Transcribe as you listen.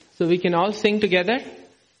So we can all sing together.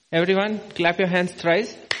 Everyone, clap your hands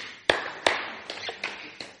thrice.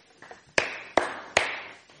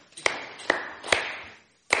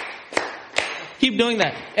 Keep doing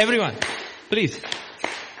that. Everyone, please.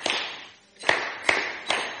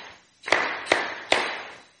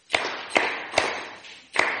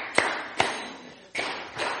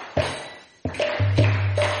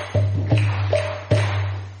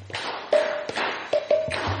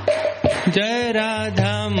 जय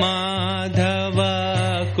राधा माधव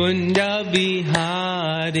कुंज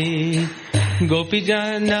बिहारी गोपी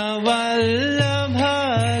जन वल्लभ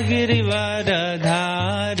गिरिवर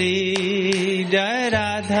धारी जय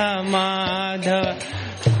राधा माधव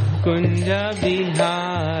कुंज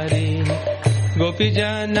बिहारी गोपी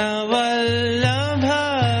जन वल्लभ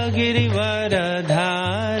गिरिवर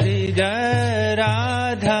धारी जय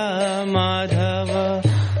राधा माधव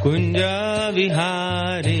कुंज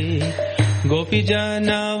बिहारी गोपी जन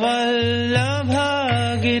वल्लभ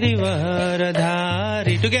गिरिवर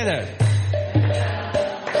धारी टुगेदर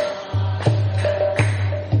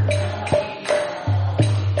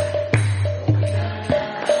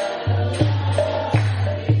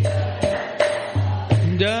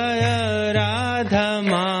जय राधा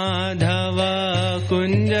माधव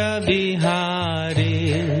कुंज बिहारी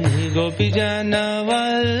गोपी जन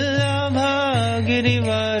वल्लभ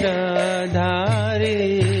गिरिवर धारी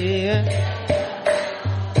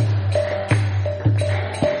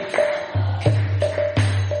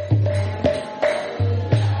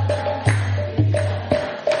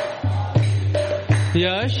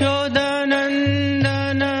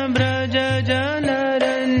यशोदानंदन ब्रज जन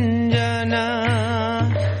रंजना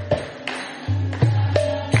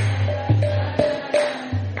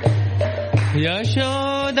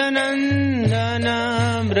यशोदानंदन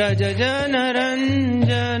ब्रज जन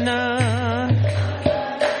रंजना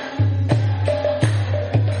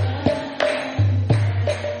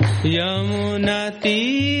यमुना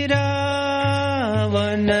तीरा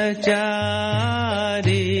वनचारी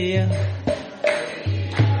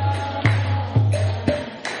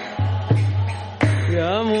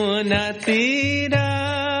यमुना तीरा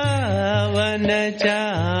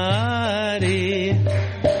वनचारी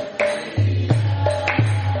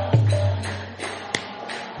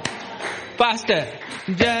पास्टर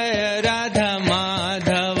जय राधा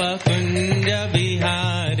माधव कुंज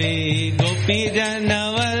बिहारी गोपी जन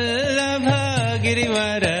वल्लभ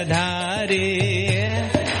गिरिवर धारी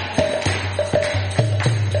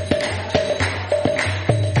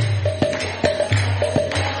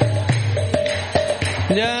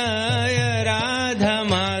जय राधा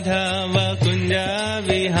माधव कुंज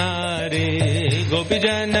बिहारी गोपी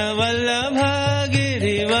जन वल्लभ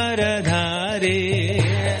गिरिवर धारी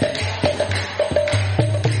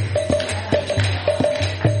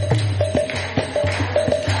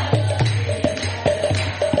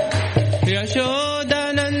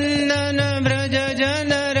यशोदानंदन ब्रज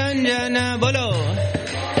जन रंजन बोलो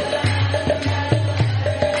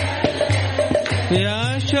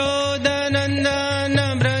यशोदानंदन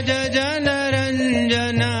ब्रज जन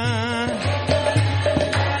रंजन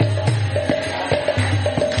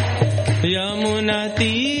यमुना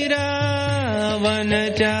तीरा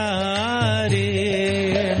वनचारी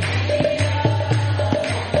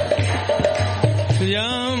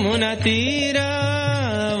यमुना तीरा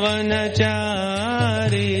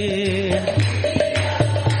वनचारी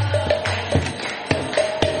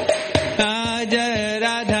जय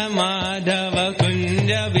राधा माधव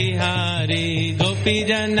कुंज बिहारी गोपी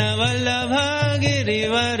जन वल्लभ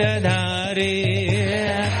गिरिवर धारी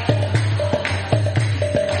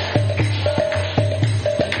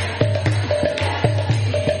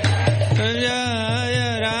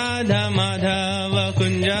जय राधा माधव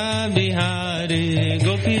कुंज बिहारी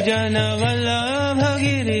गोपी जन वल्लभ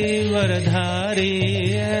गिरिवर धारी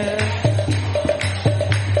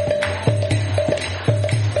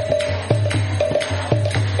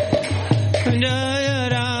जय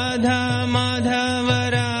राधा माधव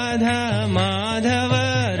राधा माधव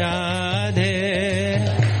राधे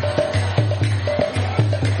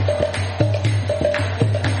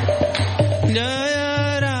जय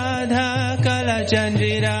राधा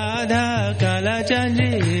कलाचंद्री राधा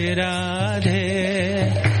कलाचंद्री राधे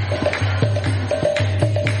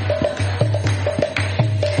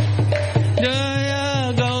जय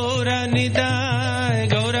गौरनिताय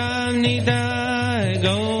गौरानिताय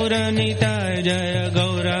गौरनिताय जय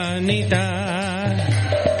Gaur Nitai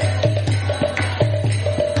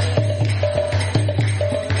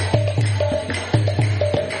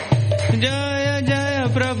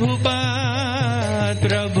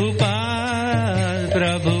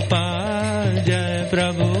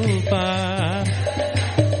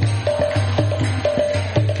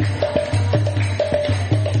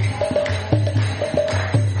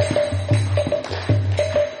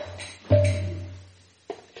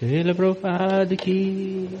Srila Prabhupada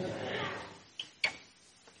ki.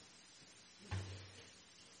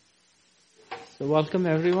 So welcome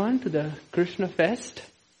everyone to the Krsna Fest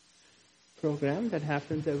program that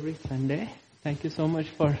happens every Sunday. Thank you so much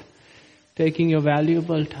for taking your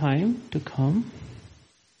valuable time to come.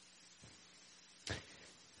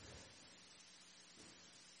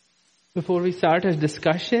 Before we start a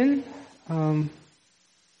discussion on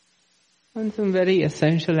some very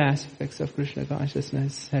essential aspects of Krishna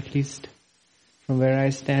consciousness, at least from where I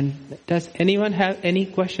stand, does anyone have any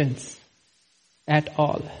questions at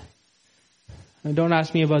all? Don't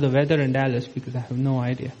ask me about the weather in Dallas because I have no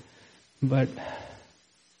idea. But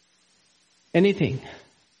anything?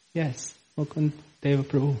 Yes. Mukund Deva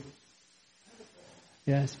Prabhu.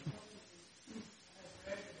 Yes.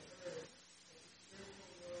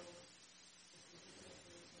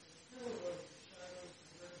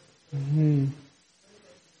 Mm-hmm.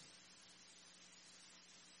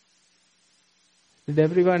 Did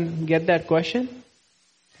everyone get that question?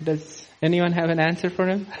 Does anyone have an answer for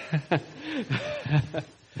him?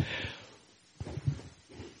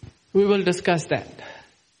 We will discuss that.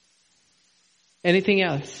 Anything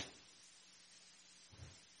else?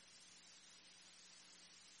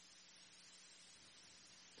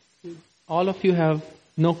 All of you have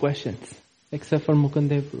no questions except for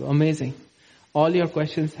Mukundev. Amazing. All your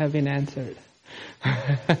questions have been answered.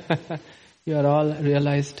 You are all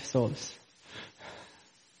realized souls.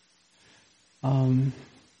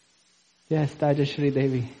 Yes, Tajashri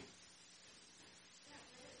Devi.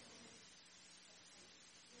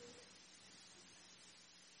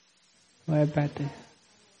 Why bad things?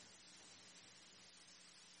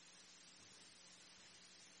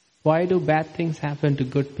 Why do bad things happen to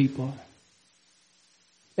good people?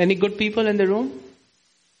 Any good people in the room?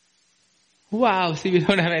 Wow, see, we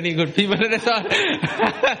don't have any good people in this all.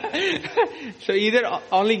 So either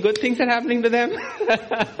only good things are happening to them?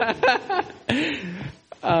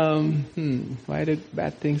 Why do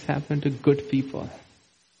bad things happen to good people?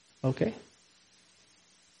 Okay.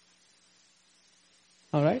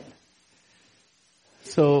 All right.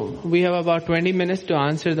 So we have about 20 minutes to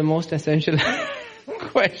answer the most essential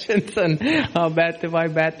questions on why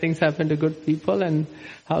bad things happen to good people and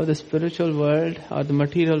how the spiritual world or the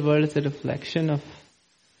material world is a reflection of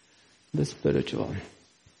the spiritual.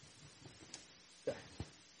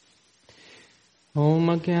 Om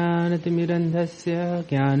Ajnanatimirandhasya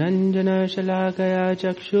Jnananjana Shalakaya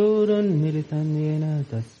Chakshurunmilitam Yena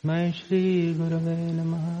Tasmai Shri Gurave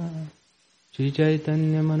Namaha Shri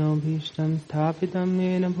Chaitanya Manobhishtam Sthapitam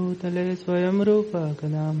Yena Bhutale Swayam Rupa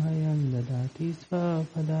Kadamhayam Dadati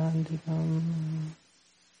Svapadantikam.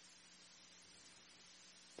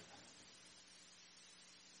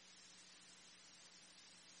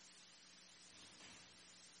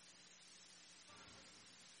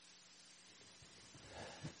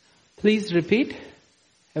 Please repeat,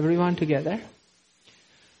 everyone together.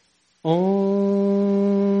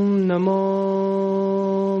 Om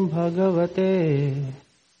Namo Bhagavate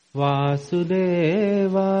Vasudevaya.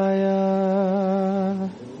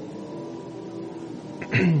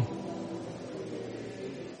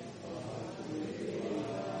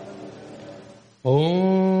 Om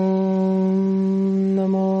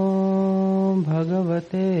Namo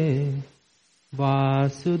Bhagavate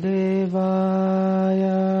Vasudevaya.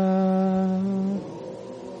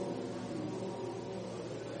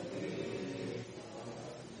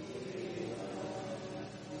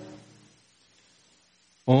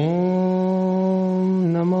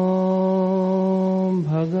 Om Namo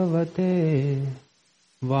Bhagavate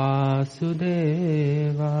Vasudevaya.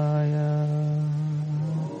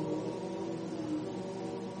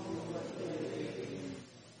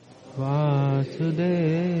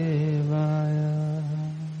 Vasudevaya.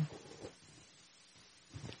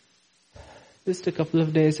 Just a couple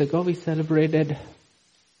of days ago, we celebrated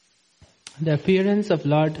the appearance of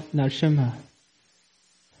Lord Narasimha.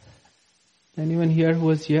 Anyone here who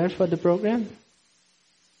was here for the program?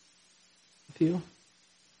 A few?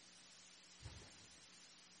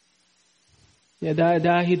 Yada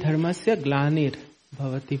yada hi dharmasya glanir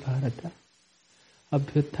bhavati bharata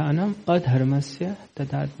abhyuthanam adharmasya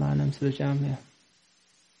tadatmanam srujamya.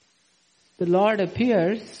 The Lord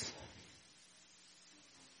appears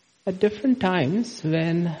at different times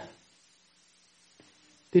when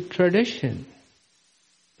the tradition,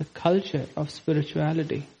 the culture of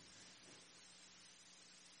spirituality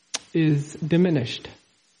is diminished.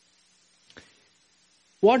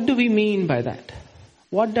 What do we mean by that?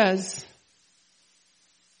 What does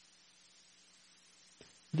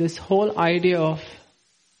this whole idea of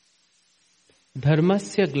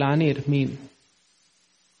dharmasya glanir mean?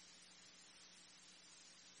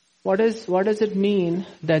 What does it mean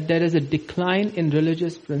that there is a decline in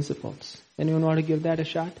religious principles? Anyone want to give that a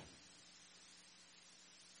shot?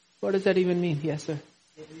 What does that even mean? Yes, sir.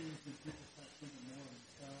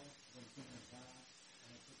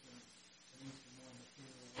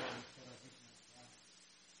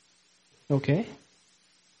 Okay.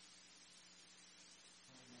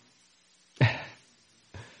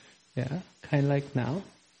 Yeah, kind of like now.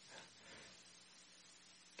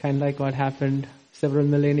 Kind of like what happened several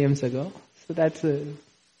millenniums ago. So that's an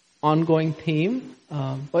ongoing theme.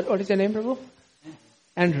 What is your name, Prabhu?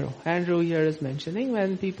 Andrew. Andrew here is mentioning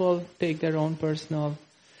when people take their own personal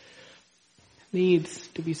needs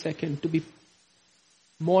to be second, to be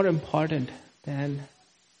more important than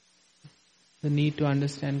the need to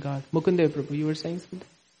understand God. Mukundev Prabhu, you were saying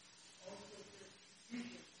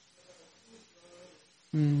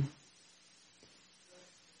something?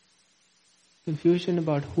 Confusion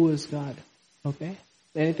about who is God. Okay.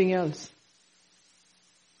 Anything else?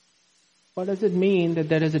 What does it mean that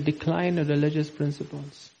there is a decline in religious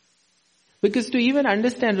principles? Because to even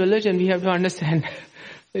understand religion, we have to understand,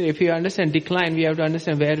 if you understand decline, we have to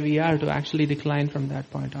understand where we are to actually decline from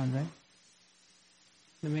that point on, right?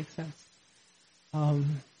 That makes sense.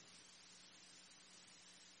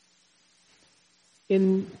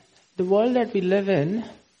 In the world that we live in,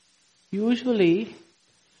 usually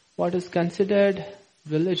what is considered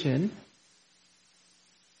religion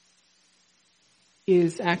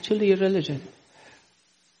is actually irreligion.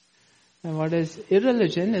 And what is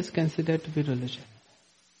irreligion is considered to be religion.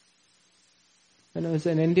 When I was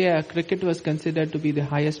in India, cricket was considered to be the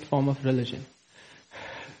highest form of religion.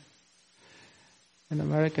 In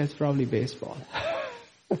America, it's probably baseball.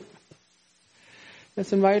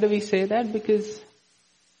 Yes, and why do we say that? Because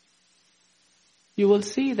you will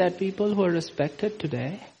see that people who are respected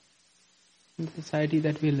today in the society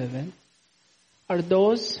that we live in are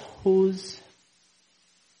those whose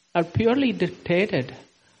are purely dictated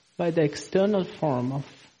by the external form of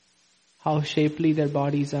how shapely their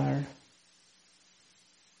bodies are,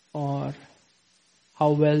 or how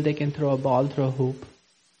well they can throw a ball through a hoop,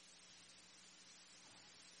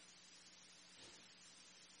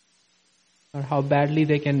 or how badly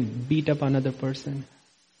they can beat up another person.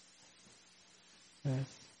 Yes.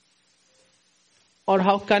 Or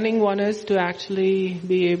how cunning one is to actually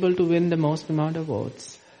be able to win the most amount of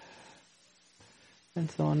votes. And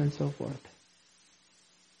so on and so forth.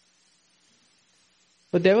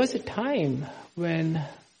 But there was a time when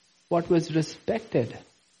what was respected,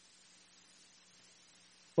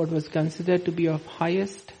 what was considered to be of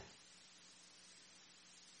highest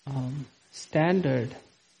standard,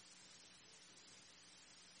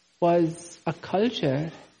 was a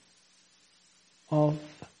culture of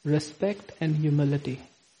respect and humility.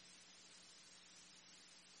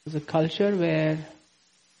 It was a culture where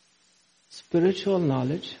spiritual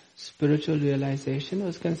knowledge, spiritual realization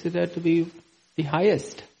was considered to be the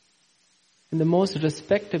highest and the most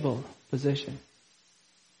respectable position.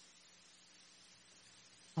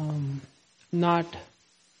 Not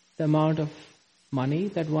the amount of money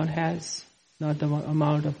that one has, not the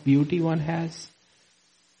amount of beauty one has.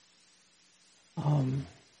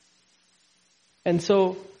 And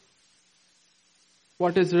so,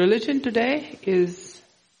 what is religion today is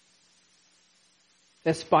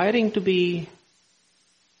aspiring to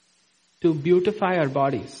beautify our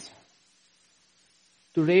bodies,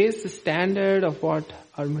 to raise the standard of what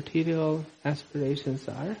our material aspirations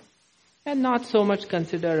are, and not so much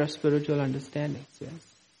consider our spiritual understandings. Yes.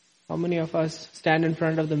 How many of us stand in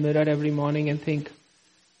front of the mirror every morning and think,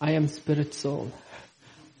 I am spirit soul.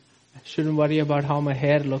 I shouldn't worry about how my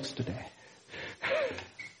hair looks today.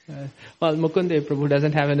 Well, Mukundev Prabhu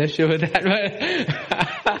doesn't have an issue with that.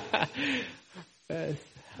 But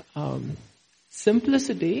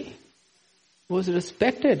simplicity was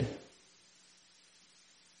respected.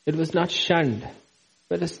 It was not shunned.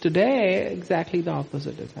 Whereas today, exactly the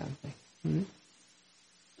opposite is happening.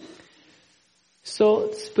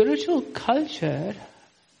 So, spiritual culture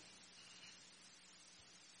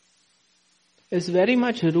is very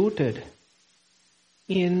much rooted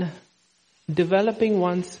in developing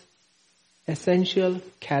one's essential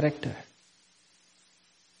character.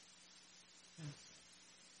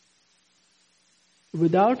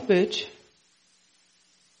 Without which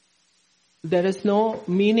there is no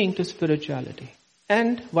meaning to spirituality.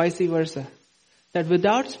 And vice versa. That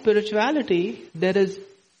without spirituality, there is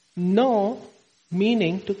no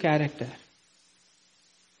meaning to character.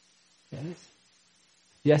 Yes.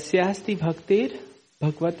 Yasyasti bhaktir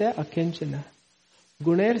bhagvate akinchana.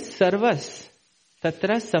 Guner sarvas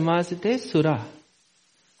tatra samazite sura.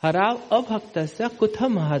 Harav abhaktasya kutha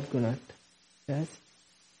mahad gunat. Yes.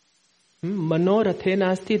 Manorathe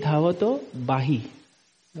nasti dhavato bahi.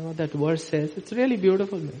 You know what that verse says? It's a really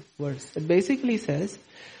beautiful verse. It basically says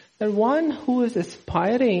that one who is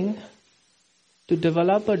aspiring to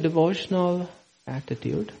develop a devotional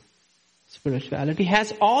attitude, spirituality,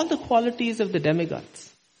 has all the qualities of the demigods.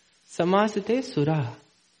 Samasite sura.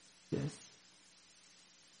 Yes.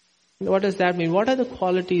 What does that mean? What are the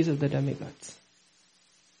qualities of the demigods?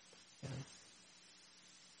 Yes.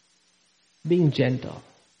 Being gentle,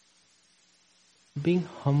 being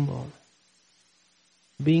humble,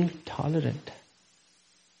 being tolerant,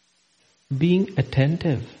 being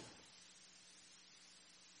attentive,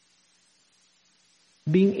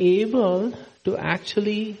 being able to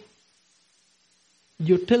actually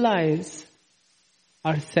utilize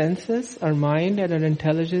our senses, our mind, and our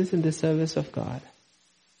intelligence in the service of God.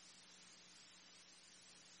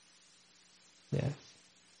 Yes.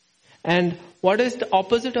 And what is the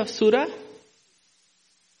opposite of sura?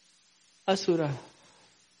 Asura.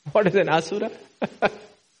 What is an asura?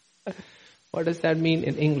 What does that mean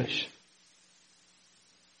in English?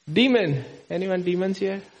 Demon. Anyone demons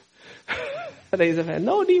here? Raise a hand.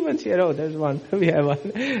 No demons here. Oh, there's one. We have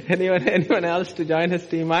one. Anyone else to join his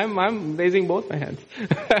team? I'm raising both my hands.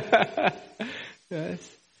 Yes.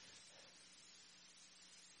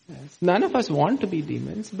 Yes. None of us want to be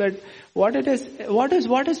demons, but what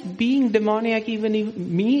does being demoniac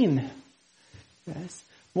even mean? Yes.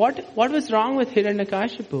 What was wrong with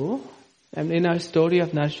Hiranyakashipu? And in our story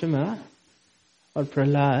of Narsimha or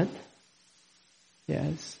Prahlad,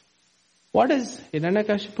 yes. What is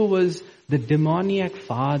Hiranyakashipu was the demoniac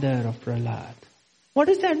father of Prahlad. What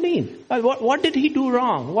does that mean? What did he do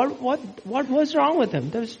wrong? What was wrong with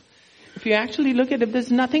him? If you actually look at it,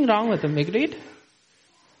 there's nothing wrong with him. Agreed?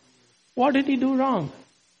 What did he do wrong?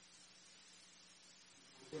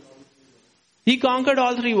 He conquered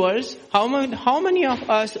all three worlds. How many of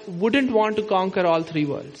us wouldn't want to conquer all three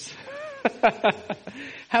worlds?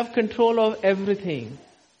 Have control of everything.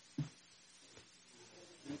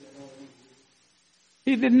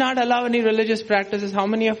 He did not allow any religious practices. How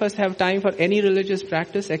many of us have time for any religious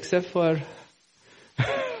practice except for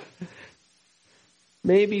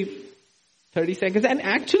maybe 30 seconds? And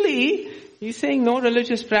actually, he's saying no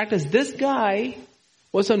religious practice. This guy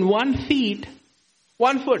was on 1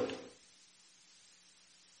 foot.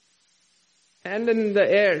 And in the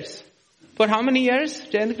airs. For how many years,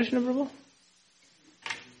 Jayant Krishna Prabhu?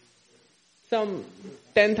 Some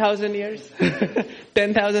 10,000 years.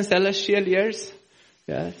 10,000 celestial years.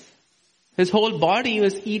 Yes. His whole body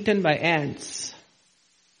was eaten by ants.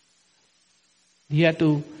 He had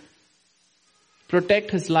to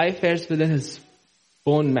protect his life hairs within his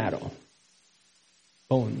bone marrow.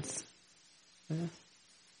 Bones. Yes.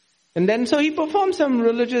 And then so he performed some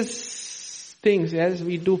religious things. Yes,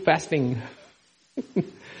 we do fasting.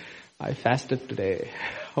 I fasted today,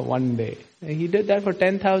 1 day. And he did that for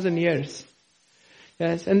 10,000 years.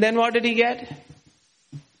 Yes, and then what did he get?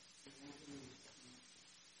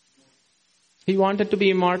 He wanted to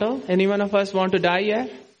be immortal. Any one of us want to die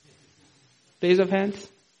yet? Raise of hands.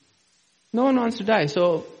 No one wants to die.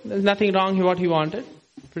 So there's nothing wrong with what he wanted.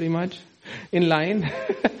 Pretty much in line.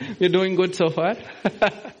 We're doing good so far.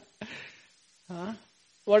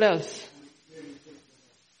 What else?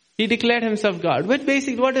 He declared himself God. Which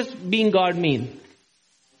basically, what does being God mean?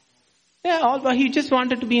 Yeah, he just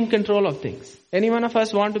wanted to be in control of things. Any one of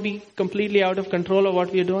us want to be completely out of control of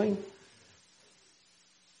what we are doing?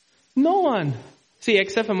 No one. See,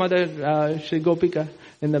 except for Mother Shri Gopika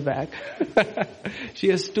in the back. She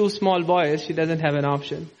has 2 small boys. She doesn't have an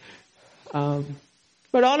option.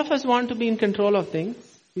 But all of us want to be in control of things.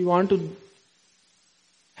 We want to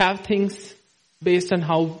have things based on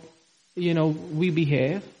how, we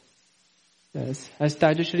behave. Yes. As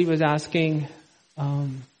Tajashri was asking,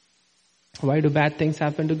 why do bad things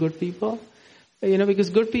happen to good people? Because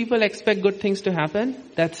good people expect good things to happen.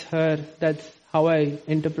 That's how I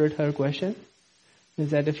interpret her question.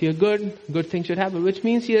 Is that if you're good things should happen, which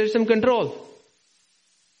means there's some control.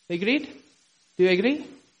 Agreed? Do you agree?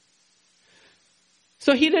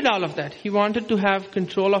 So he did all of that. He wanted to have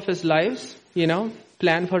control of his lives,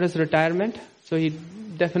 plan for his retirement. So he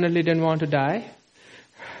definitely didn't want to die.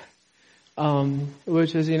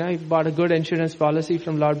 Which was, he bought a good insurance policy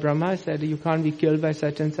from Lord Brahma. He said, you can't be killed by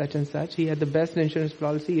such and such and such. He had the best insurance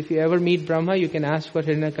policy. If you ever meet Brahma, you can ask for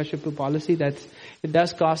Hiranyakashipu policy. It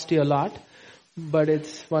does cost you a lot, but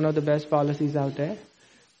it's one of the best policies out there.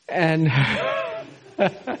 And do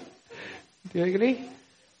you agree?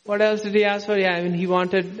 What else did he ask for? Yeah, he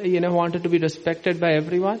wanted to be respected by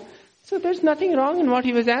everyone. So there's nothing wrong in what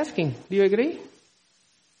he was asking. Do you agree?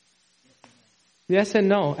 Yes and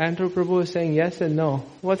no. Andrew Prabhu is saying yes and no.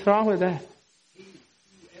 What's wrong with that?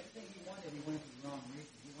 Everything he wanted for the wrong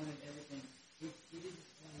reason. He wanted everything. He didn't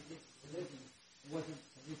want to get religion. It wasn't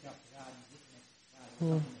to reach out to God and get connected to God.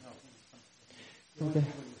 It was something to help him. He wanted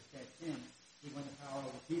people to respect him. He wanted power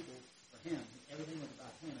over people for him. Everything was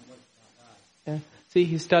about him and wasn't about God. Yeah. See,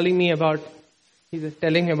 he's telling me about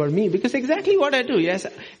me, because exactly what I do. Yes,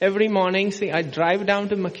 every morning, see, I drive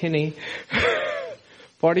down to McKinney,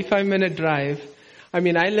 45-minute drive. I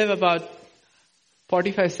mean, I live about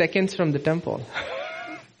 45 seconds from the temple.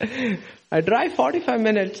 I drive 45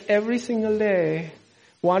 minutes every single day,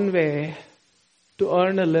 one way, to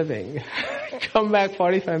earn a living. Come back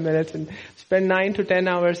 45 minutes and spend 9 to 10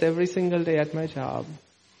 hours every single day at my job,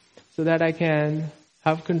 so that I can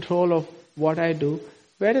have control of what I do.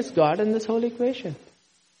 Where is God in this whole equation?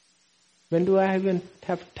 When do I even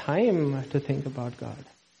have time to think about God?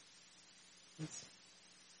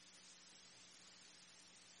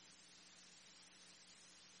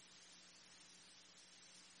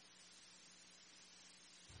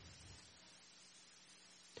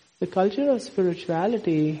 The culture of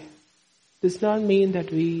spirituality does not mean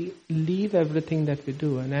that we leave everything that we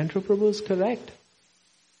do. And Andrew Prabhu is correct.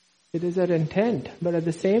 It is our intent. But at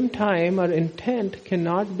the same time, our intent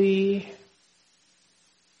cannot be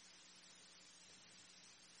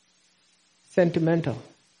sentimental.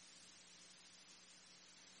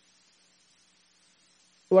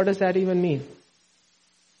 What does that even mean?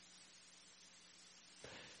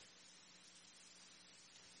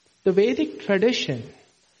 The Vedic tradition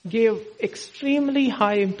gave extremely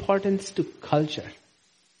high importance to culture.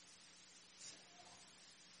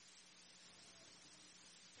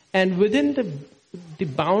 And within the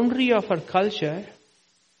boundary of our culture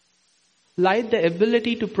lied the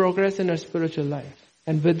ability to progress in our spiritual life.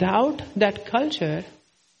 And without that culture,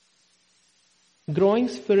 growing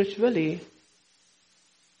spiritually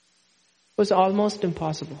was almost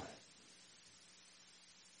impossible.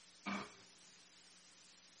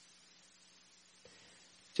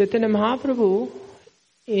 Chaitanya Mahaprabhu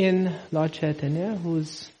in Lord Chaitanya,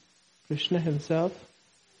 who's Krishna himself,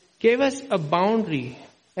 gave us a boundary.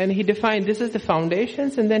 And he defined, this is the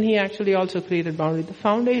foundations, and then he actually also created boundary. The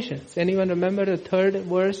foundations. Anyone remember the third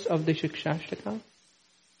verse of the Shikshashtakam?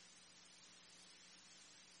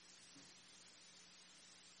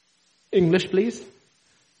 English, please.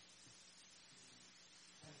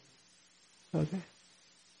 Okay.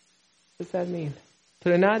 What does that mean?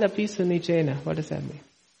 Pranadapi sunichena. What does that mean?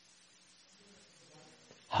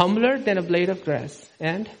 Humbler than a blade of grass.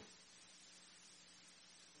 And?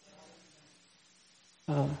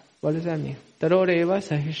 What does that mean? Taroreva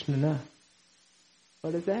sahishnana.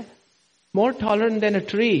 What is that? More tolerant than a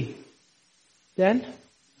tree. Then?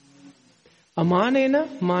 Amanena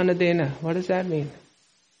manadena. What does that mean?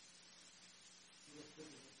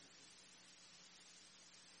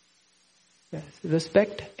 Yes.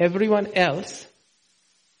 Respect everyone else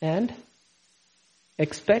and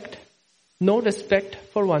expect no respect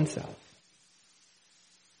for oneself.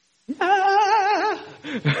 Ah!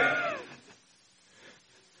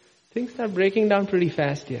 Things are breaking down pretty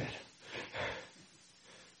fast here.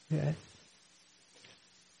 Yeah.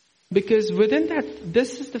 Because within that,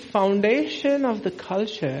 this is the foundation of the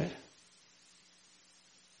culture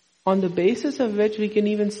on the basis of which we can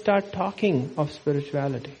even start talking of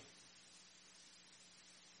spirituality.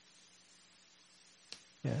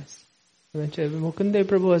 Yes. When Mukunda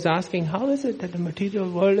Prabhu was asking, how is it that the material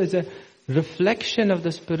world is a reflection of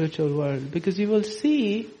the spiritual world? Because you will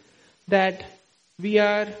see that we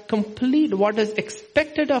are complete, what is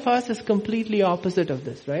expected of us is completely opposite of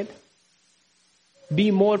this, right?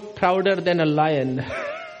 Be more prouder than a lion.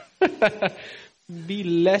 Be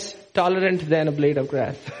less tolerant than a blade of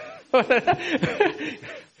grass. I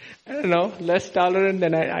don't know, less tolerant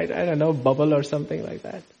than, I don't know, bubble or something like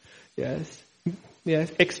that. Yes.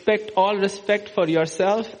 Yes. Expect all respect for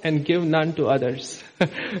yourself and give none to others.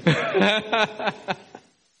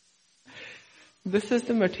 This is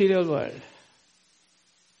the material world.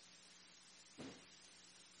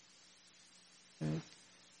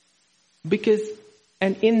 Because,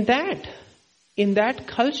 and in that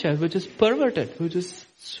culture which is perverted, which is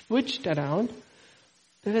switched around,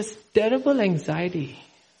 there is terrible anxiety,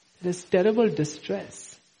 there is terrible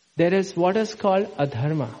distress, there is what is called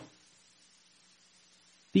adharma.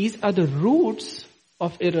 These are the roots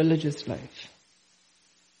of irreligious life.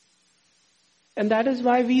 And that is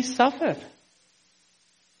why we suffer.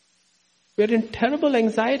 We're in terrible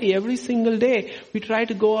anxiety every single day. We try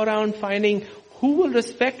to go around finding who will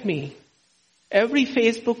respect me. Every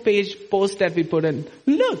Facebook page post that we put in,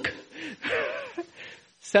 look,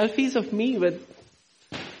 selfies of me with,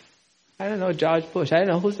 I don't know, George Bush. I don't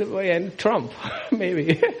know who's the boy, and Trump,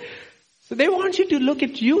 maybe. So they want you to look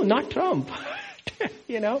at you, not Trump.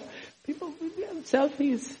 People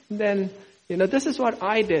selfies. Then, this is what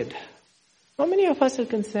I did. How many of us are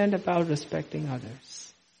concerned about respecting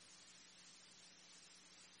others?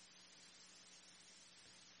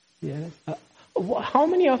 Yes. How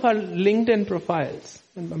many of our LinkedIn profiles,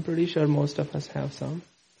 and I'm pretty sure most of us have some,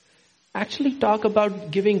 actually talk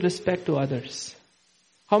about giving respect to others?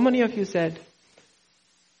 How many of you said,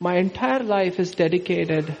 my entire life is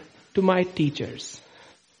dedicated to my teachers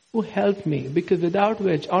who helped me, because without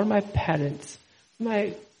which, or my parents,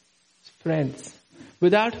 my friends,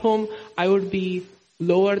 without whom I would be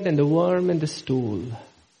lower than the worm in the stool?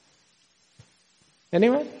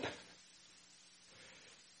 Anyone?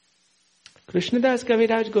 Krishnadas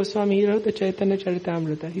Kaviraj Goswami, he wrote the Chaitanya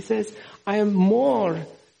Charitamrita. He says, I am more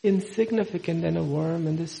insignificant than a worm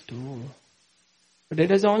in the stool. But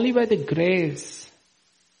it is only by the grace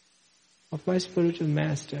of my spiritual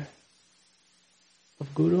master,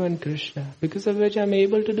 of Guru and Krishna, because of which I am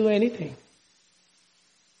able to do anything.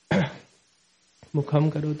 Mukham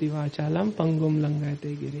karoti vachalam pangum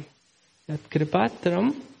langate giri. Yat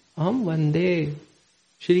kripatram aham vande.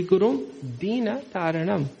 Shri Gurum dina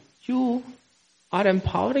taranam. You are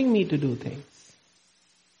empowering me to do things.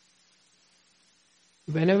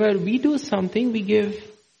 Whenever we do something, we give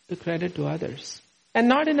the credit to others. And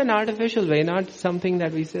not in an artificial way, not something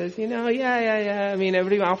that we say, yeah. I mean,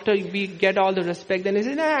 after we get all the respect, then he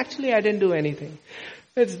says, no, actually I didn't do anything.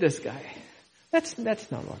 It's this guy. That's not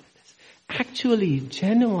what it is. Actually,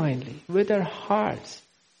 genuinely, with our hearts,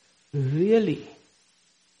 really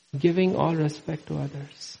giving all respect to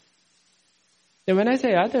others. And when I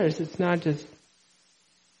say others, it's not just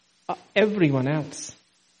everyone else.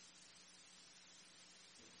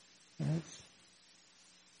 Yes.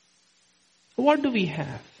 What do we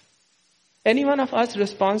have? Any one of us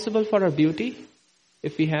responsible for our beauty,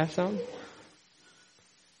 if we have some?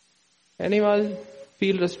 Anyone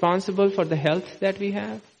feel responsible for the health that we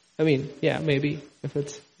have? I mean, yeah, maybe if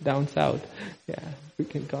it's down south, yeah, we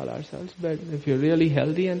can call ourselves. But if you're really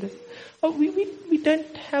healthy and this, we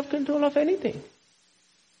don't have control of anything.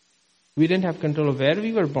 We didn't have control of where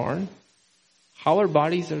we were born, how our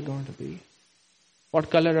bodies are going to be,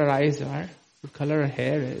 what color our eyes are, what color our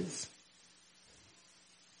hair is,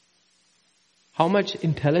 how much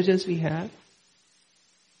intelligence we have.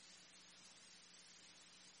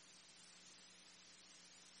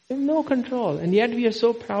 We have no control, and yet we are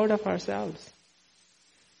so proud of ourselves.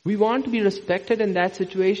 We want to be respected in that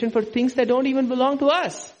situation for things that don't even belong to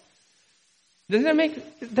us. Does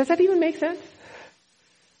that even make sense?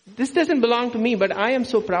 This doesn't belong to me, but I am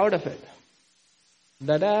so proud of it.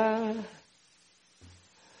 Da-da!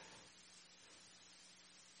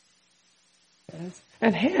 Yes.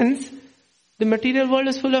 And hence, the material world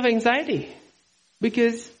is full of anxiety,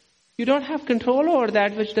 because you don't have control over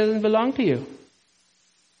that which doesn't belong to you.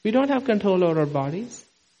 We don't have control over our bodies.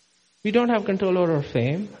 We don't have control over our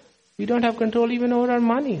fame. We don't have control even over our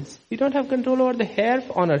monies. We don't have control over the hair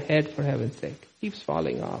on our head, for heaven's sake. It keeps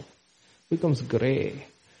falling off. Becomes gray.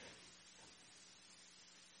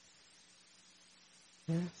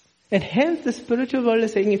 Yes. And hence the spiritual world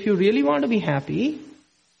is saying, if you really want to be happy,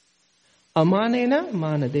 amanena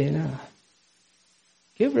manadena.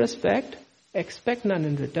 Give respect, expect none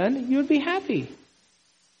in return, you'll be happy.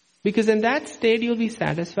 Because in that state you'll be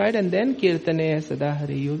satisfied, and then kirtaneya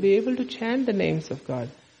sadahari, you'll be able to chant the names of God.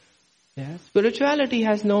 Yeah. Spirituality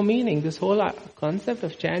has no meaning. This whole concept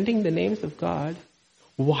of chanting the names of God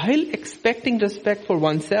while expecting respect for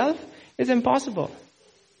oneself is impossible.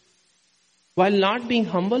 While not being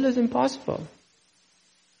humble is impossible.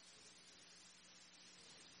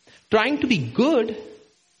 Trying to be good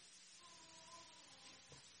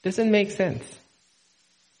doesn't make sense.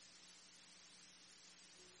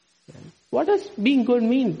 What does being good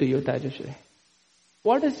mean to you, Tajashri?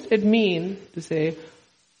 What does it mean to say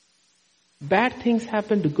bad things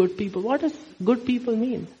happen to good people? What does good people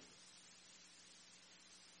mean?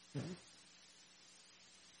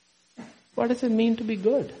 What does it mean to be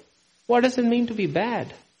good? What does it mean to be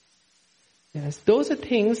bad? Yes, those are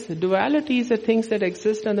things, dualities are things that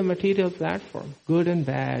exist on the material platform. Good and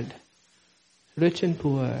bad, rich and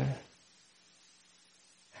poor,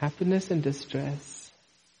 happiness and distress,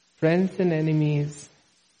 friends and enemies.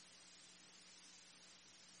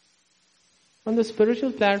 On the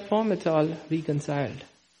spiritual platform, it's all reconciled.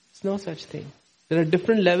 There's no such thing. There are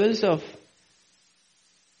different levels of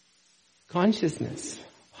consciousness.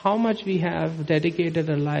 How much we have dedicated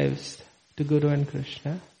our lives to Guru and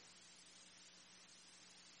Krishna.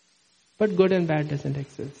 But good and bad doesn't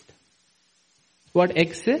exist. What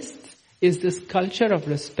exists is this culture of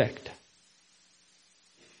respect.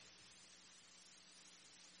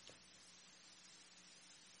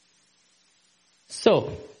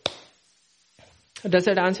 So, does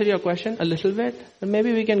that answer your question a little bit? And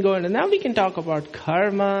maybe we can go in, and now we can talk about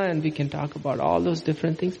karma and we can talk about all those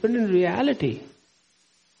different things. But in reality,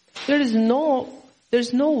 there's no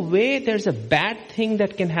way there's a bad thing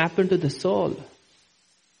that can happen to the soul.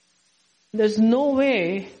 There's no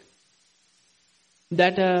way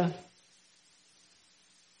that a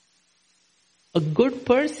good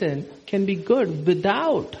person can be good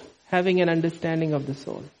without having an understanding of the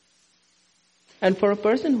soul. And for a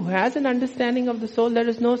person who has an understanding of the soul, there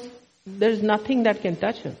is nothing that can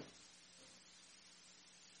touch him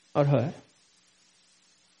or her.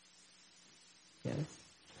 Yes.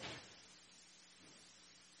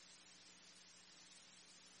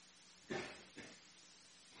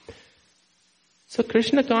 So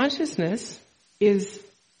Krishna consciousness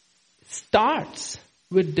starts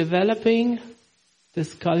with developing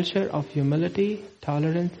this culture of humility,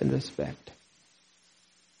 tolerance, and respect.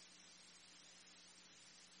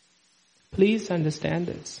 Please understand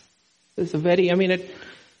this. It's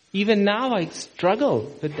even now I struggle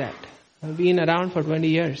with that. I've been around for 20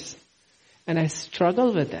 years. And I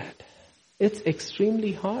struggle with that. It's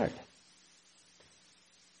extremely hard.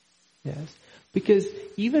 Yes. Because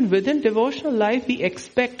even within devotional life, we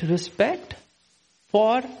expect respect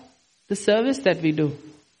for the service that we do.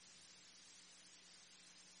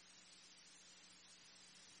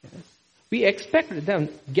 We expect them.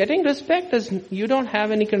 Getting respect is, you don't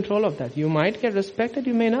have any control of that. You might get respected,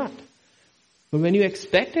 you may not. But when you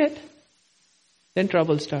expect it, then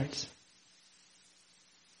trouble starts.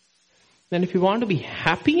 Then if you want to be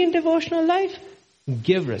happy in devotional life,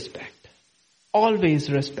 give respect. Always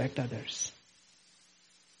respect others.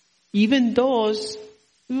 Even those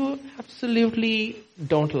who absolutely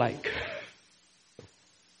don't like.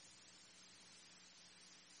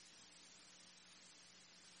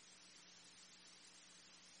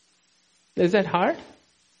 Is that hard?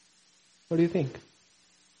 What do you think?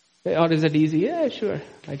 Or is it easy? Yeah, sure.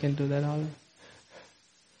 I can do that all.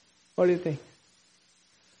 What do you think?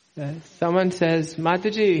 Someone says,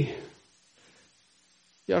 Mataji,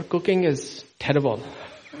 your cooking is terrible.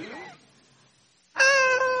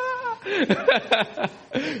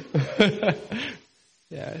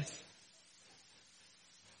 Yes.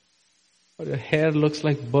 Or your hair looks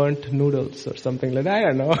like burnt noodles or something like that. I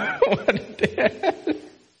don't know what it is.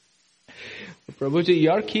 Prabhuji,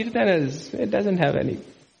 your kirtan it doesn't have any.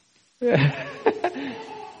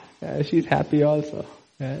 She's happy also.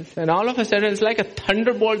 Yes. And all of a sudden it's like a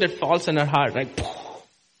thunderbolt that falls on her heart, right?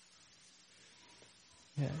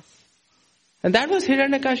 Yes. And that was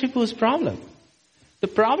Hiranyakashipu's problem. The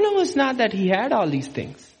problem was not that he had all these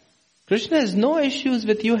things. Krishna has no issues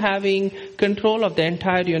with you having control of the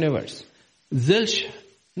entire universe. Zilch,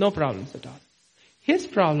 no problems at all. His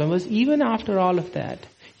problem was even after all of that,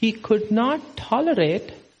 he could not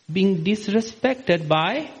tolerate being disrespected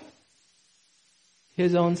by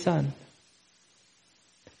his own son.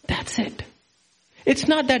 That's it. It's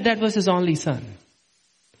not that was his only son.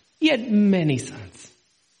 He had many sons.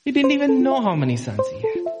 He didn't even know how many sons he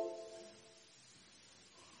had.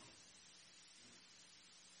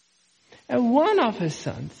 And one of his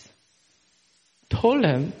sons told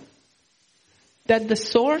him that the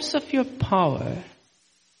source of your power.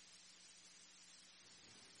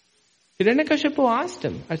 Hiranyakashipu asked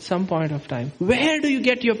him at some point of time, where do you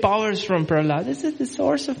get your powers from, Prahlad? This is the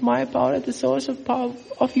source of my power, the source of power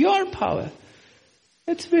of your power.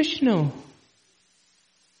 It's Vishnu.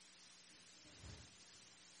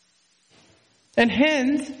 And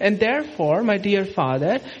hence, and therefore, my dear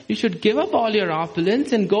father, you should give up all your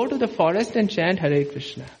opulence and go to the forest and chant Hare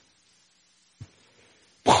Krishna.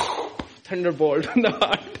 Thunderbolt in the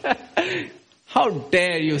heart. How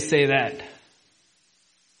dare you say that?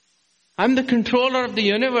 I'm the controller of the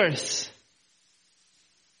universe.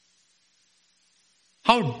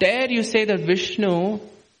 How dare you say that Vishnu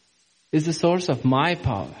is the source of my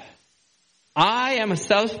power? I am a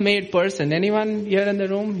self-made person. Anyone here in the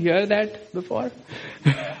room hear that before?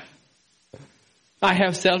 I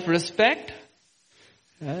have self-respect.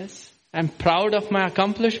 Yes. I'm proud of my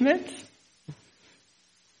accomplishments.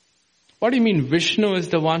 What do you mean Vishnu is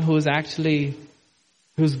the one who's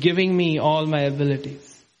giving me all my abilities?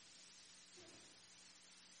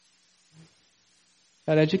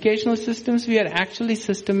 Our educational systems, we are actually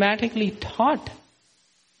systematically taught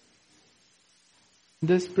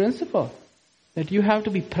this principle that you have to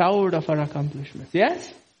be proud of our accomplishments.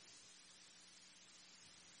 Yes?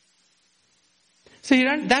 So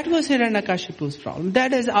that was Hiranyakashipu's problem.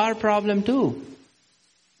 That is our problem too.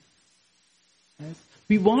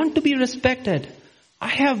 We want to be respected. I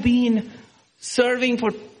have been serving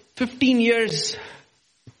for 15 years.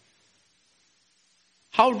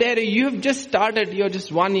 How dare you? You've just started, you're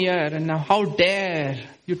just 1 year, and now how dare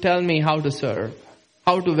you tell me how to serve?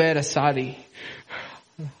 How to wear a sari?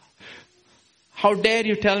 How dare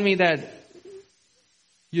you tell me that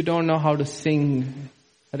you don't know how to sing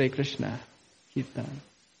Hare Krishna, Kirtan?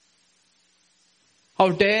 How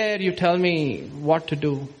dare you tell me what to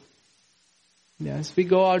do? Yes, we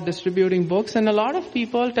go out distributing books and a lot of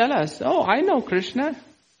people tell us, oh, I know Krishna.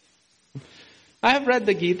 I have read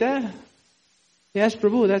the Gita. Yes,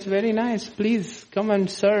 Prabhu, that's very nice. Please come and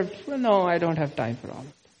serve. Well, no, I don't have time for all of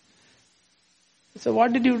it. So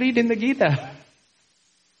what did you read in the Gita?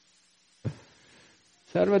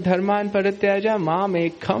 Sarva dharman parityaja mam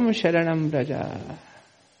ekam sharanam braja.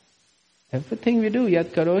 Everything we do, yat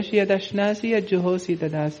karoshi yad ashnasi yad juhosi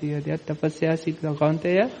tadasi yad tapasyasi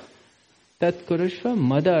kaunteya tat kurushva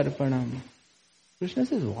madarpanam. Krishna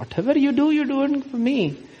says, whatever you do it for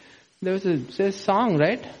me. There was a song,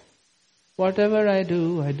 right? Whatever I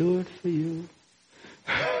do it for you.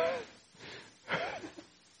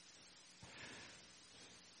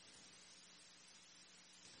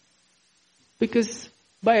 Because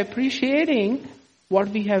by appreciating what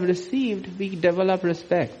we have received, we develop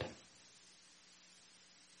respect.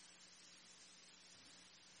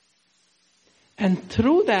 And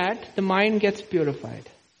through that, the mind gets purified.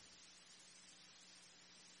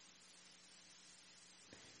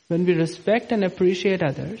 When we respect and appreciate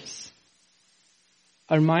others,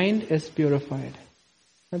 our mind is purified.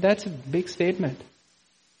 Now that's a big statement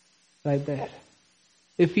right there.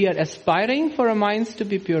 If we are aspiring for our minds to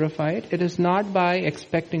be purified, it is not by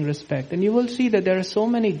expecting respect. And you will see that there are so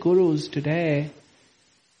many gurus today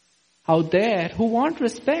out there who want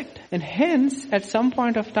respect. And hence, at some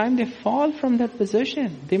point of time, they fall from that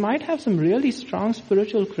position. They might have some really strong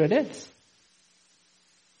spiritual credits.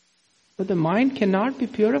 But the mind cannot be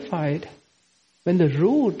purified when the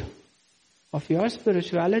root of your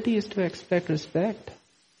spirituality is to expect respect.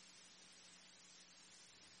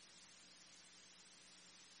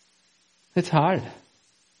 It's hard,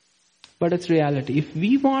 but it's reality. If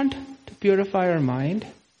we want to purify our mind,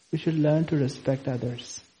 we should learn to respect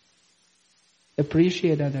others,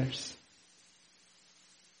 appreciate others.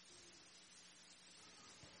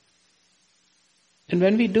 And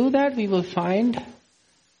when we do that, we will find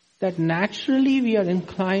that naturally we are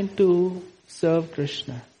inclined to serve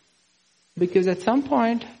Krishna. Because at some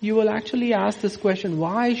point, you will actually ask this question,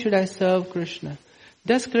 why should I serve Krishna?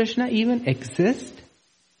 Does Krishna even exist?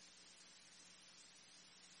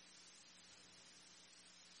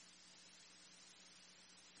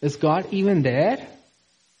 Is God even there?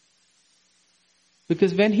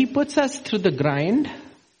 Because when He puts us through the grind,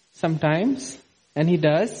 sometimes, and He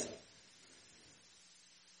does,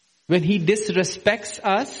 when He disrespects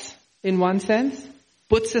us, in one sense,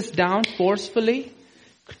 puts us down forcefully,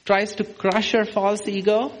 tries to crush our false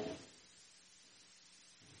ego,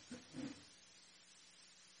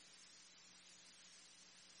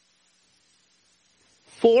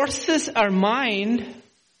 forces our mind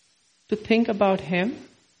to think about Him,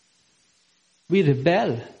 we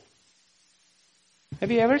rebel. Have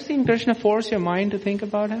you ever seen Krishna force your mind to think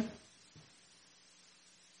about Him?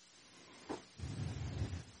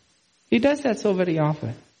 He does that so very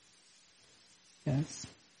often. Yes.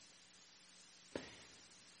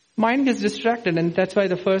 Mind gets distracted, and that's why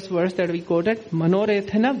the first verse that we quoted,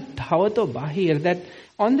 Manorethana dhavato bahir, that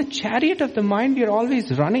on the chariot of the mind we are always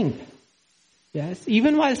running. Yes.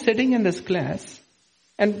 Even while sitting in this class,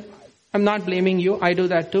 and I'm not blaming you, I do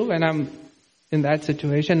that too when I'm in that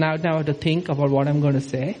situation. Now I have to think about what I'm going to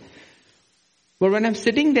say. But when I'm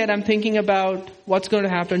sitting there, I'm thinking about what's going to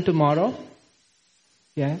happen tomorrow.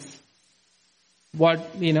 Yes. What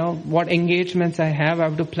engagements I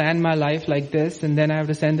have to plan my life like this, and then I have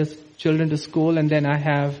to send the children to school, and then I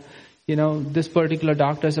have, this particular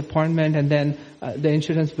doctor's appointment, and then the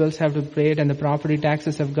insurance bills have to be paid, and the property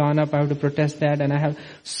taxes have gone up, I have to protest that, and I have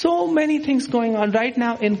so many things going on right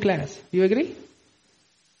now in class. You agree?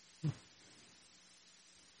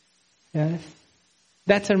 Yes.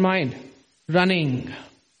 That's our mind, running.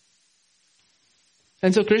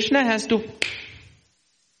 And so Krishna has to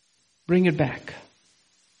bring it back.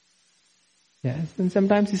 Yes, and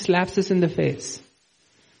sometimes He slaps us in the face.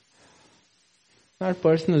 Not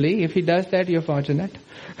personally. If He does that, you're fortunate.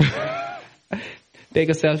 Take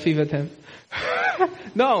a selfie with Him.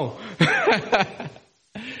 No.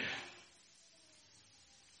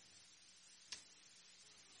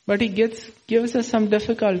 But He gives us some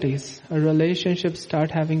difficulties. Our relationships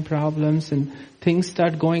start having problems and things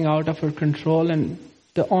start going out of our control, and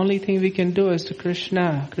the only thing we can do is to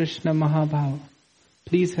Krishna, Krishna Mahabhav,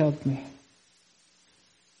 please help me.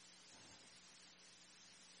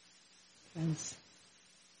 Yes.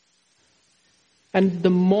 And the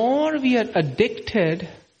more we are addicted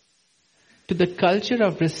to the culture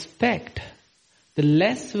of respect, the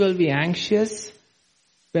less we'll be anxious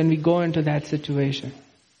when we go into that situation.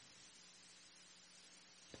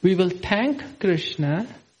 We will thank Krishna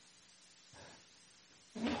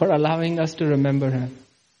for allowing us to remember Him.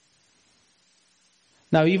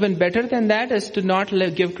 Now, even better than that is to not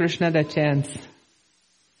give Krishna that chance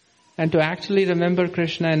and to actually remember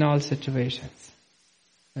Krishna in all situations.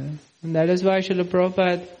 Yes. And that is why Srila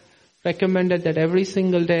Prabhupada recommended that every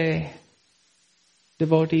single day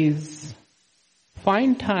devotees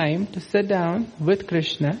find time to sit down with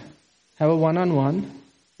Krishna, have a one-on-one,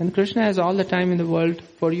 and Krishna has all the time in the world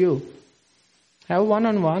for you. Have a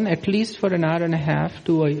one-on-one, at least for an hour and a half,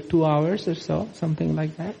 2 hours or so, something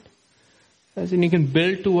like that. And you can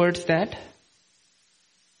build towards that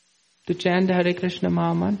to chant the Hare Krishna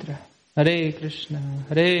Maha Mantra. Hare Krishna,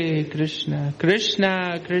 Krishna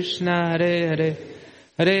Krishna, Hare Hare,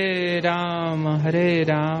 Hare Rama,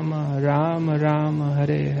 Rama Rama,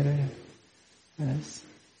 Hare Hare. Yes.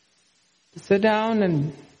 To sit down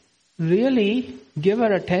and really give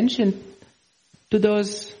our attention to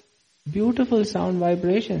those beautiful sound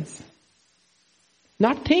vibrations.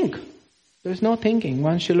 Not think. There's no thinking.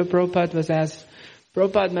 Once Srila Prabhupada was asked,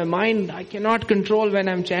 Prabhupada, my mind, I cannot control when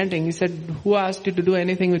I'm chanting. He said, who asked you to do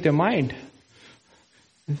anything with your mind?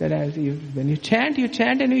 He said, when you chant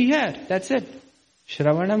and you hear. That's it.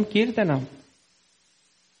 Shravanam Kirtanam.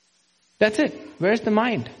 That's it. Where's the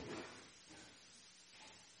mind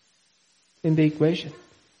in the equation?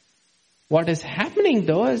 What is happening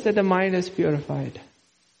though is that the mind is purified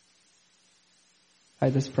by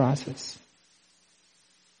this process.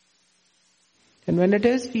 And when it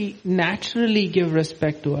is, we naturally give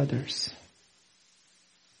respect to others.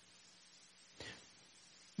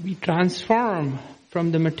 We transform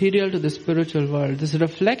from the material to the spiritual world. This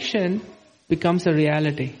reflection becomes a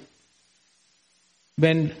reality.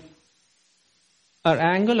 When our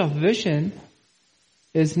angle of vision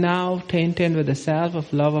is now tainted with the salve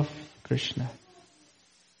of love of Krishna.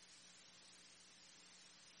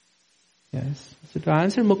 Yes. So to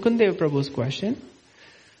answer Mukundev Prabhu's question,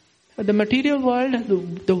 the material world,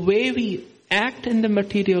 the way we act in the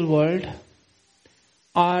material world,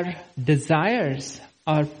 our desires,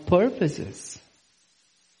 our purposes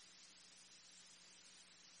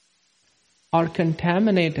are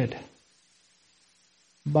contaminated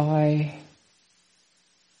by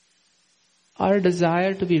our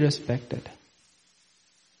desire to be respected.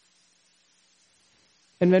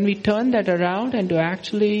 And when we turn that around and to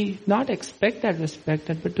actually not expect that respect,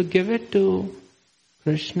 but to give it to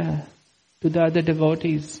Krishna, to the other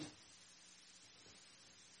devotees,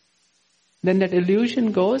 then that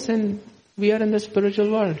illusion goes and we are in the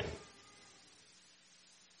spiritual world.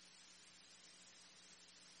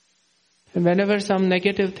 And whenever some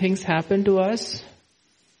negative things happen to us,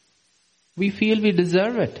 we feel we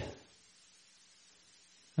deserve it.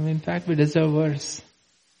 I mean, in fact, we deserve worse.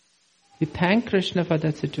 We thank Krishna for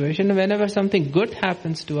that situation. And whenever something good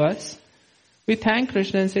happens to us, we thank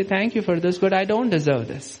Krishna and say, thank you for this, but I don't deserve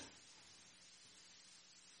this.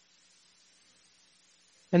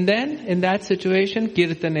 And then, in that situation,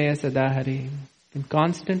 Kirtanaya Sadahari, can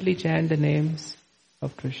constantly chant the names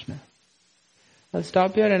of Krishna. I'll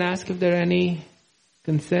stop here and ask if there are any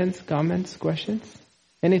concerns, comments, questions,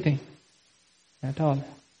 anything at all.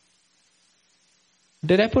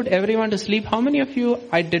 Did I put everyone to sleep? How many of you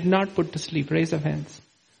I did not put to sleep? Raise of hands.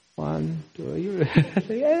 1, 2,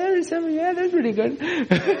 yeah, that's pretty good.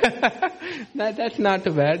 That's not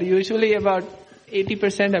too bad. Usually about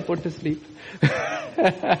 80% I put to sleep.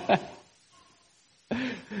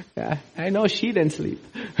 Yeah, I know she didn't sleep.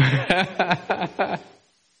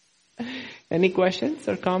 Any questions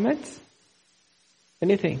or comments?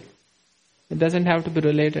 Anything? It doesn't have to be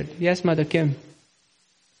related. Yes, Mother Kim.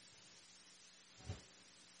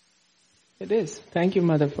 It is. Thank you,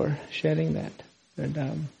 Mother, for sharing that.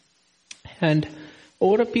 And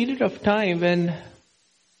over a period of time when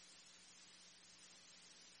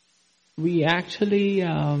we actually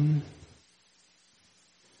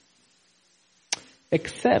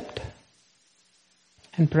accept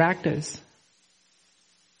and practice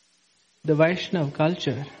the Vaishnava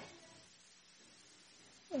culture,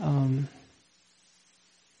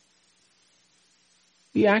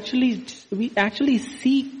 we actually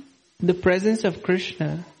see the presence of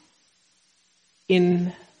Krishna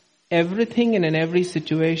in everything and in every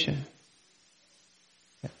situation.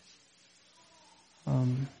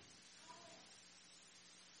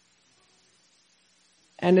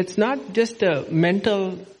 And it's not just a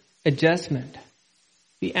mental adjustment.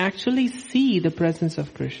 We actually see the presence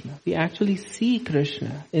of Krishna. We actually see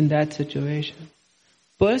Krishna in that situation.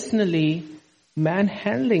 Personally,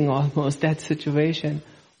 manhandling almost that situation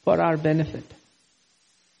for our benefit.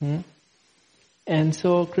 And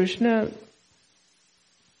so Krishna,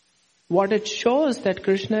 what it shows that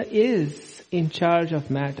Krishna is in charge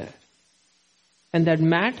of matter. And that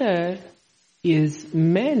matter is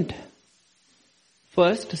meant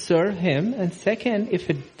first to serve Him, and second, if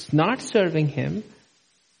it's not serving Him,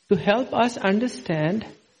 to help us understand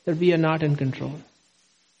that we are not in control.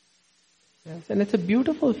 Yes, and it's a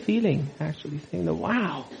beautiful feeling, actually, saying that,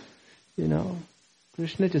 wow,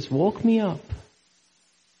 Krishna just woke me up.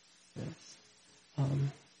 Yes.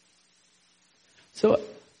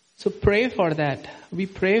 So pray for that. We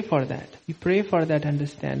pray for that. We pray for that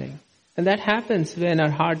understanding. And that happens when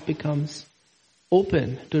our heart becomes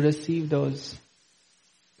open to receive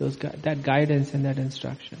that guidance and that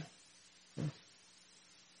instruction.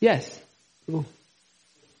 Yes. Ooh.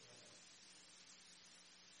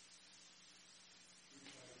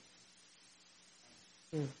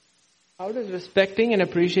 How does respecting and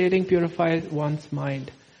appreciating purify one's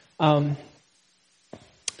mind?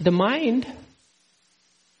 The mind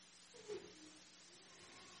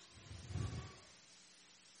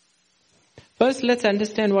first, let's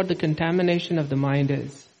understand what the contamination of the mind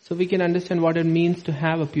is, so we can understand what it means to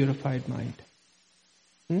have a purified mind.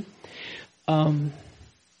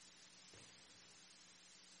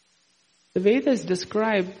 The Vedas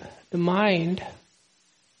describe the mind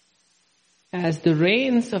as the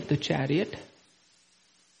reins of the chariot.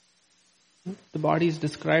 The body is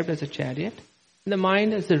described as a chariot, and the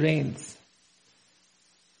mind as the reins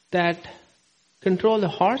that control the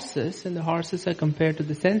horses, and the horses are compared to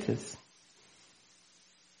the senses.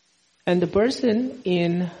 And the person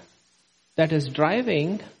that is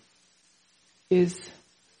driving is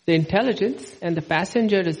the intelligence, and the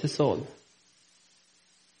passenger is the soul.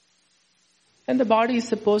 And the body is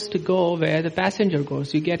supposed to go where the passenger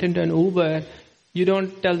goes. You get into an Uber, you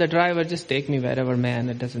don't tell the driver, just take me wherever, man,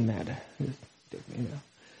 it doesn't matter. Just take me,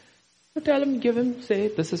 You tell him, say,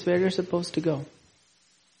 this is where you're supposed to go.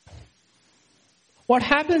 What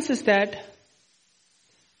happens is that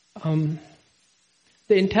the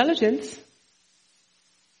intelligence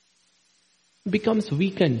becomes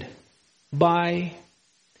weakened by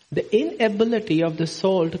the inability of the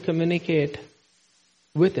soul to communicate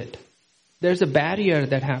with it. There's a barrier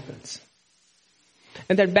that happens.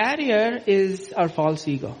 And that barrier is our false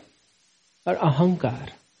ego, our ahankar.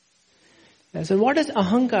 And so what does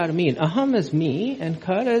ahankar mean? Aham is me and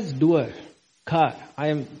kar is doer. Kar,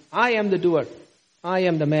 I am the doer. I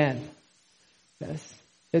am the man. Yes.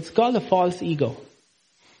 It's called a false ego.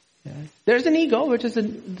 Yes. There's an ego, which is a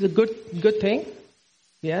good thing.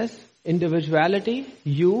 Yes. Individuality,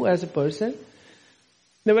 you as a person.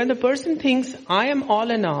 Now when the person thinks, I am all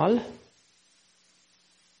in all,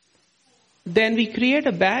 then we create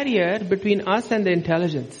a barrier between us and the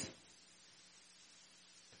intelligence.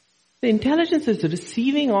 The intelligence is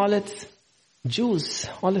receiving all its juice,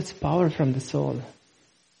 all its power from the soul.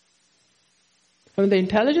 When the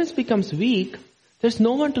intelligence becomes weak, there's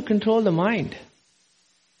no one to control the mind.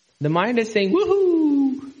 The mind is saying,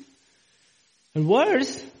 woohoo! And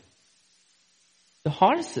worse, the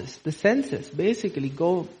horses, the senses, basically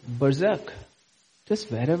go berserk,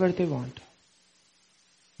 just wherever they want.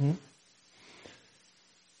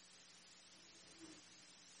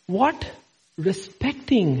 What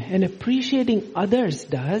respecting and appreciating others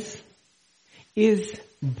does is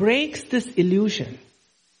breaks this illusion.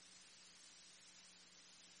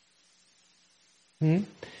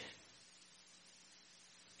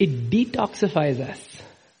 It detoxifies us.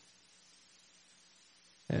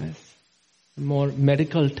 Yes. More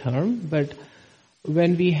medical term, but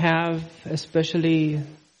when we have especially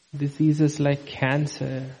diseases like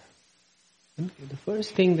cancer, the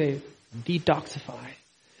first thing they detoxify.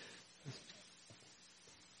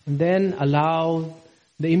 And then allow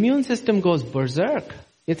the immune system goes berserk.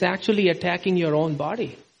 It's actually attacking your own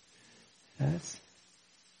body. Yes.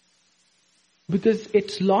 Because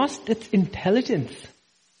it's lost its intelligence.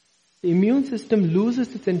 The immune system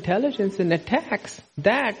loses its intelligence and attacks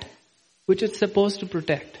that which it's supposed to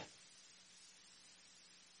protect.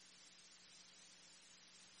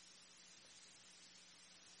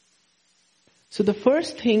 So the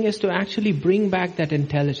first thing is to actually bring back that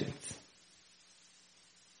intelligence.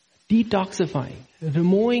 Detoxifying,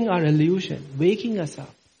 removing our illusion, waking us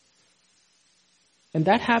up. And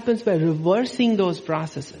that happens by reversing those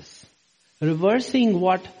processes. Reversing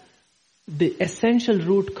what the essential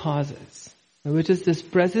root causes, which is this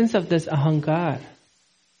presence of this ahankar,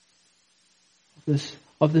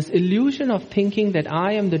 Of this illusion of thinking that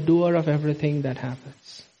I am the doer of everything that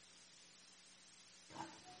happens.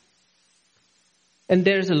 And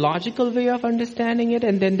there is a logical way of understanding it,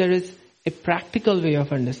 and then there is a practical way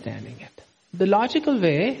of understanding it. The logical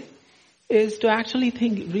way is to actually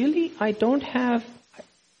think, really, I don't have,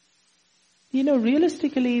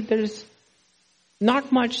 realistically, there's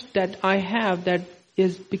not much that I have that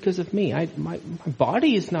is because of me. My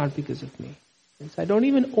body is not because of me. Yes, I don't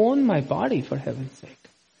even own my body, for heaven's sake.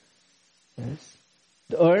 Yes.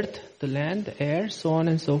 The earth, the land, the air, so on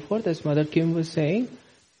and so forth, as Mother Kim was saying,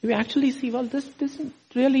 we actually see, well, this doesn't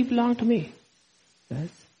really belong to me. Yes.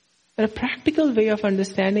 And a practical way of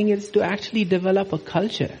understanding it is to actually develop a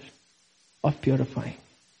culture of purifying.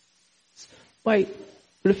 By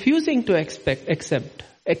refusing to expect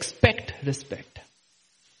respect.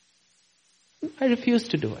 I refuse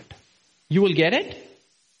to do it. You will get it.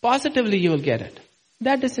 Positively you will get it.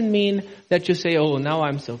 That doesn't mean that you say, oh, now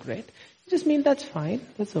I'm so great. It just means that's fine.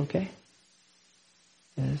 That's okay.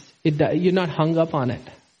 Yes. You're not hung up on it.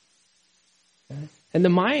 Yes. And the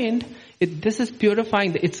mind, this is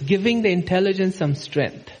purifying. It's giving the intelligence some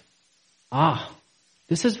strength.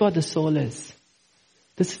 This is what the soul is.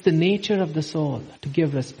 This is the nature of the soul, to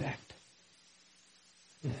give respect.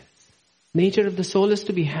 Yes. Nature of the soul is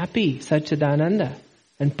to be happy, Satchidananda.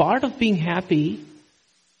 And part of being happy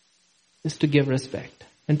is to give respect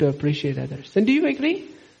and to appreciate others. And do you agree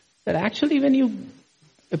that actually when you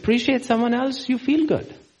appreciate someone else, you feel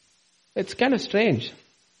good? It's kind of strange.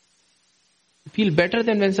 You feel better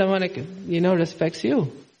than when someone, respects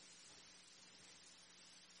you.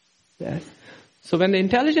 Yes. So when the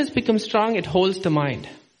intelligence becomes strong, it holds the mind.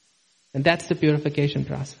 And that's the purification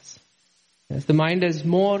process. Yes. The mind is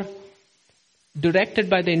more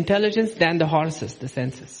directed by the intelligence than the horses, the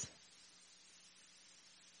senses.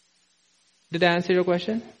 Did I answer your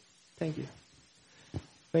question? Thank you.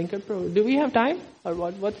 Venkat Prabhu, do we have time? Or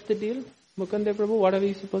what's the deal? Mukande Prabhu, what are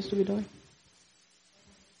we supposed to be doing?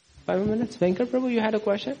 5 minutes. Venkat Prabhu, you had a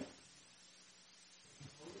question?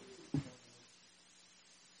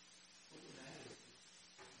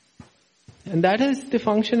 And that is the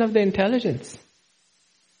function of the intelligence.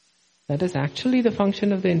 That is actually the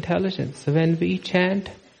function of the intelligence. So when we chant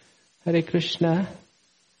Hare Krishna,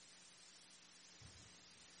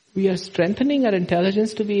 we are strengthening our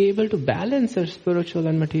intelligence to be able to balance our spiritual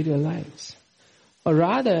and material lives. Or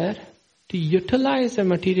rather, to utilize our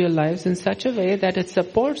material lives in such a way that it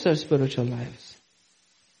supports our spiritual lives.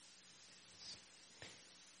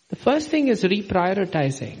 The first thing is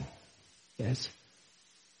reprioritizing. Yes.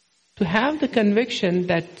 To have the conviction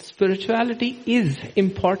that spirituality is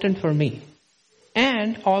important for me.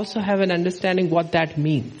 And also have an understanding what that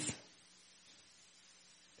means.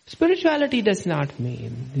 Spirituality does not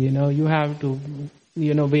mean, you have to,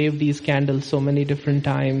 wave these candles so many different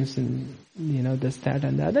times and, this, that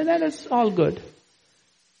and the other. That is all good.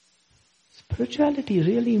 Spirituality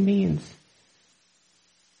really means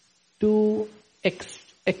to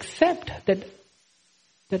accept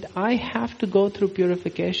that I have to go through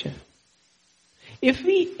purification. If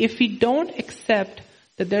we don't accept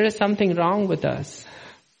that there is something wrong with us,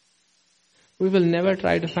 we will never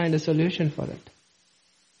try to find a solution for it.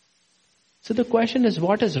 So the question is,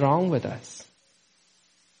 what is wrong with us?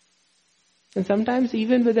 And sometimes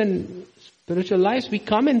even within spiritual lives, we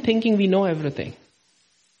come in thinking we know everything.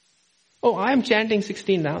 Oh, I'm chanting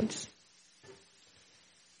 16 rounds.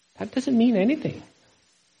 That doesn't mean anything.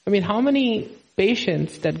 I mean, how many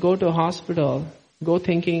patients that go to a hospital go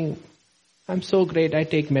thinking, I'm so great, I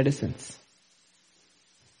take medicines.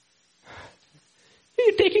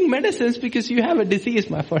 You're taking medicines because you have a disease,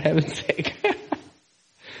 for heaven's sake.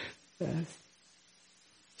 Yes.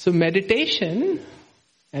 So meditation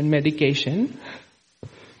and medication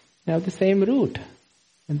have the same root.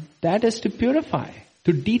 And that is to purify,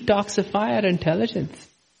 to detoxify our intelligence.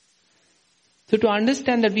 So to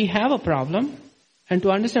understand that we have a problem and to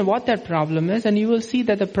understand what that problem is, and you will see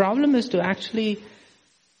that the problem is to actually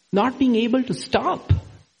not being able to stop.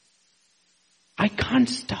 I can't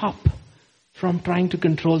stop from trying to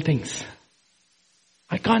control things.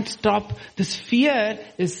 I can't stop. This fear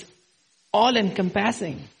is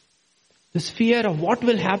all-encompassing. This fear of what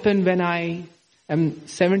will happen when I am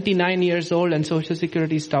 79 years old and Social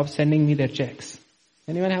Security stops sending me their checks.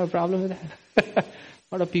 Anyone have a problem with that? A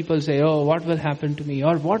lot of people say, oh, what will happen to me?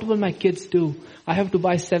 Or what will my kids do? I have to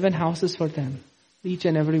buy 7 houses for them. Each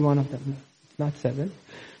and every one of them. Not 7.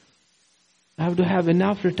 I have to have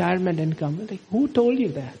enough retirement income. Like, who told you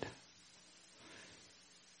that?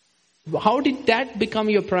 How did that become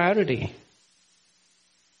your priority?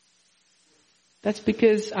 That's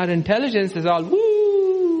because our intelligence is all,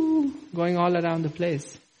 woo! going all around the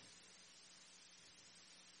place.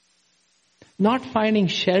 Not finding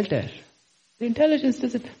shelter. The intelligence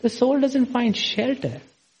the soul doesn't find shelter.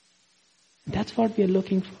 That's what we are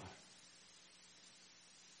looking for.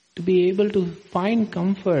 To be able to find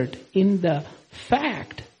comfort in the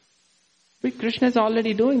fact. Krishna is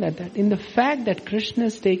already doing that. In the fact that Krishna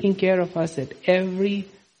is taking care of us at every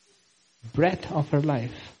breath of our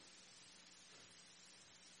life.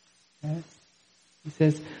 Yes. He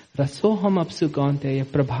says, Rasoham apsu kaunteya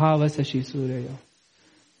prabhava sashi suryo.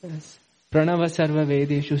 Yes. Pranava sarva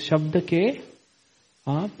vedeshu shabda ke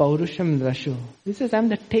paurusham rashu. He says, I'm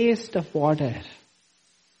the taste of water.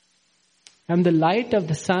 I'm the light of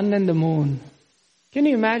the sun and the moon. Can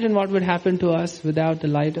you imagine what would happen to us without the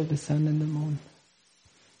light of the sun and the moon?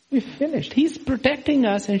 We're finished. He's protecting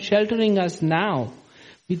us and sheltering us now.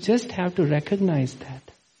 We just have to recognize that.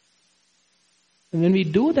 And when we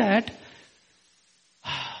do that,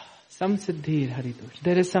 some siddhir haritush.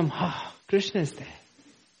 There is some, Krishna is there.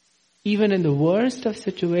 Even in the worst of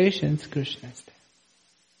situations, Krishna is there.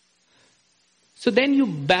 So then you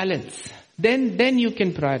balance. Then you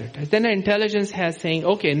can prioritize. Then our intelligence has saying,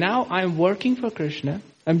 okay, now I'm working for Krishna.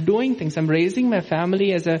 I'm doing things. I'm raising my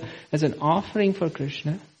family as an offering for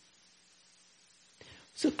Krishna.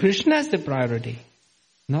 So Krishna is the priority,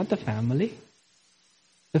 not the family.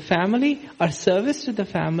 The family, our service to the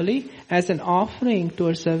family as an offering to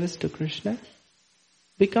our service to Krishna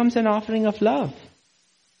becomes an offering of love.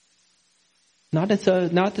 Not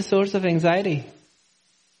the source of anxiety.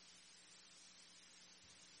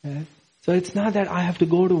 Yes. So it's not that I have to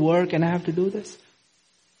go to work and I have to do this.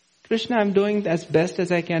 Krishna, I'm doing as best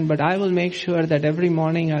as I can, but I will make sure that every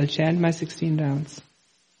morning I'll chant my 16 rounds.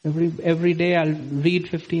 Every day I'll read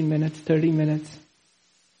 15 minutes, 30 minutes.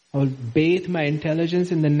 I will bathe my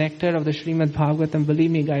intelligence in the nectar of the Srimad Bhagavatam.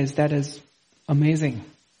 Believe me guys, that is amazing.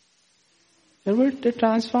 It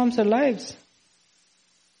transforms our lives.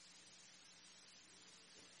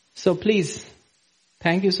 So please,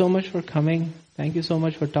 thank you so much for coming. Thank you so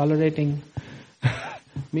much for tolerating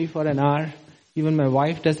me for an hour. Even my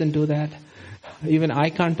wife doesn't do that. Even I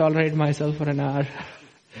can't tolerate myself for an hour.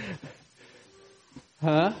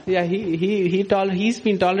 Yeah, he's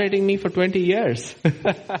been tolerating me for 20 years.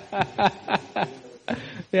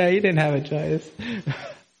 Yeah, he didn't have a choice.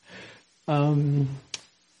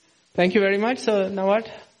 Thank you very much. So now what?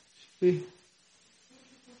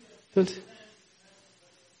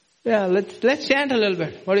 Yeah, let's chant a little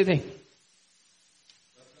bit. What do you think?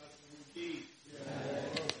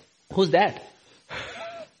 Who's that?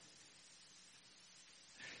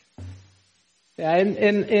 Yeah,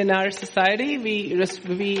 in our society, we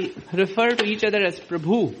refer to each other as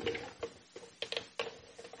Prabhu.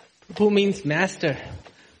 Prabhu means master.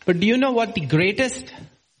 But do you know what the greatest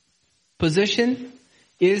position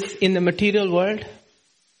is in the material world?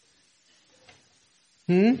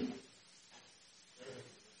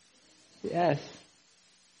 Yes.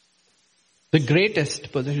 The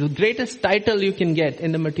greatest position, the greatest title you can get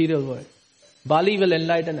in the material world. Bali will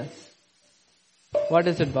enlighten us. What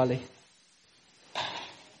is it, Bali?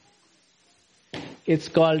 It's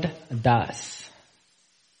called Das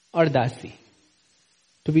or Dasi.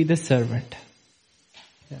 To be the servant.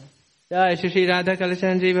 Jai Shri Radha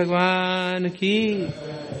Kalachan Ji Bhagwan ki